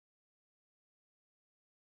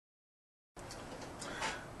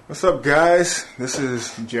What's up, guys? This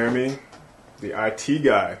is Jeremy, the IT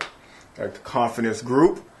guy at the Confidence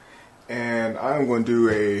Group, and I'm going to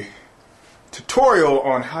do a tutorial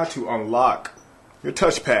on how to unlock your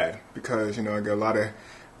touchpad because, I got a lot of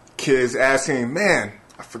kids asking, man,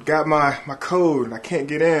 I forgot my code and I can't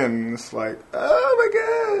get in. And it's like, oh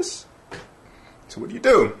my gosh. So what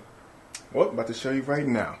do? Well, I'm about to show you right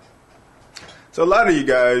now. So a lot of you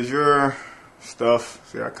guys, your stuff,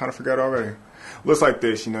 see, I kind of forgot already. Looks like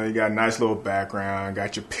this, you got a nice little background,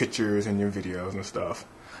 got your pictures and your videos and stuff.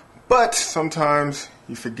 But sometimes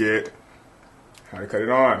you forget how to cut it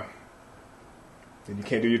on. Then you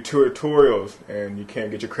can't do your tutorials and you can't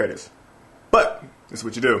get your credits. But this is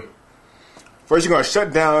what you do. First, you're going to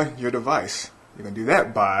shut down your device. You're going to do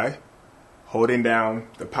that by holding down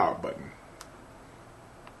the power button.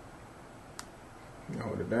 You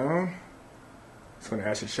hold it down. It's going to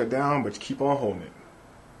ask you to shut down, but you keep on holding it.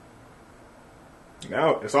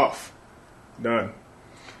 Now it's off. Done.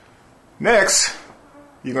 Next,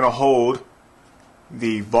 you're going to hold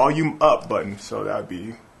the volume up button. So that would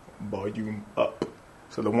be volume up.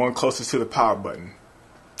 So the one closest to the power button.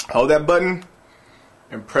 Hold that button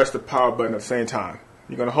and press the power button at the same time.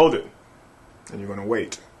 You're going to hold it and you're going to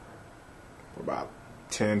wait for about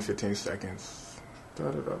 10-15 seconds.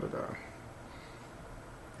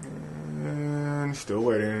 And still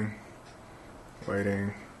waiting.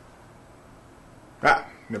 And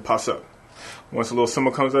it pops up. Once a little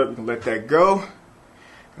symbol comes up, you can let that go.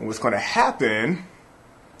 And what's going to happen,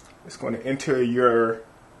 it's going to enter your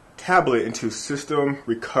tablet into system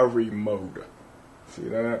recovery mode. See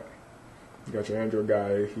that? You got your Android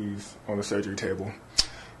guy, he's on the surgery table. And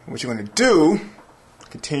what you're going to do,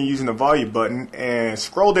 continue using the volume button and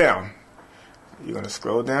scroll down. You're going to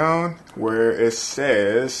scroll down where it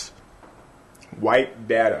says wipe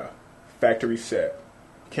data, factory set.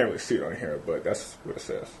 Can't really see it on here, but that's what it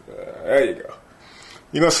says. There you go.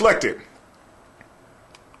 You're going to select it.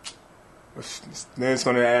 Then it's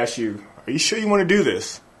going to ask you, are you sure you want to do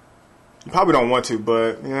this? You probably don't want to,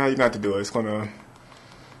 but yeah, you're going to have to do it. It's going to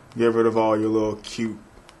get rid of all your little cute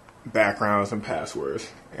backgrounds and passwords.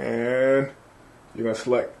 And you're going to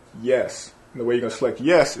select yes. And the way you're going to select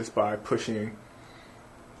yes is by pushing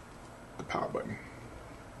the power button.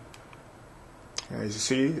 And as you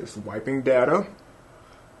see, it's wiping data.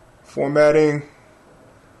 Formatting,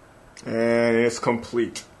 and it's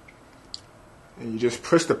complete. And you just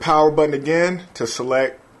push the power button again to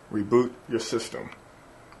select reboot your system.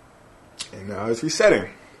 And now it's resetting.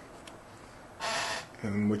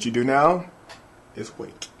 And what you do now is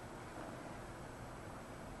wait.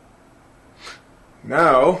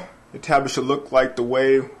 Now your tablet should look like the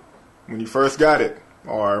way when you first got it,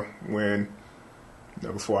 or when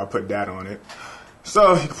before I put data on it.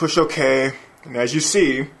 So you can push OK, and as you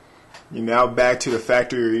see, you're now back to the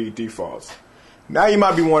factory defaults. Now you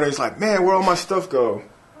might be wondering, it's like, man, where all my stuff go?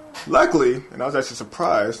 Luckily, and I was actually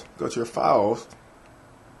surprised, go to your files.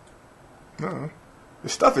 No, your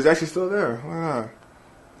stuff is actually still there. Why not?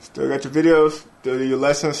 Still got your videos, still do your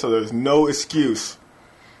lessons, so there's no excuse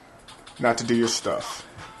not to do your stuff.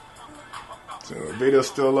 So the video's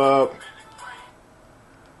still up.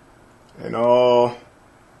 And all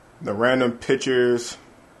the random pictures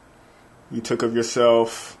you took of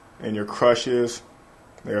yourself and your crushes,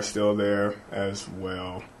 they're still there as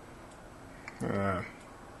well. Yeah.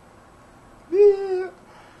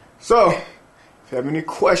 So, if you have any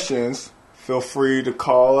questions, feel free to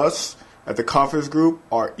call us at the Confidence Group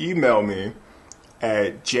or email me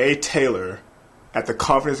at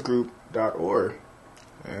jtaylor@theconfidencegroup.org.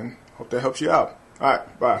 And hope that helps you out. All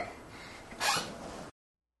right, bye.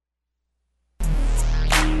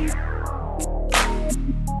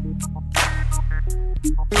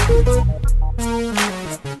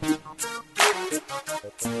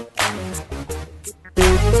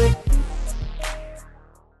 Thank you.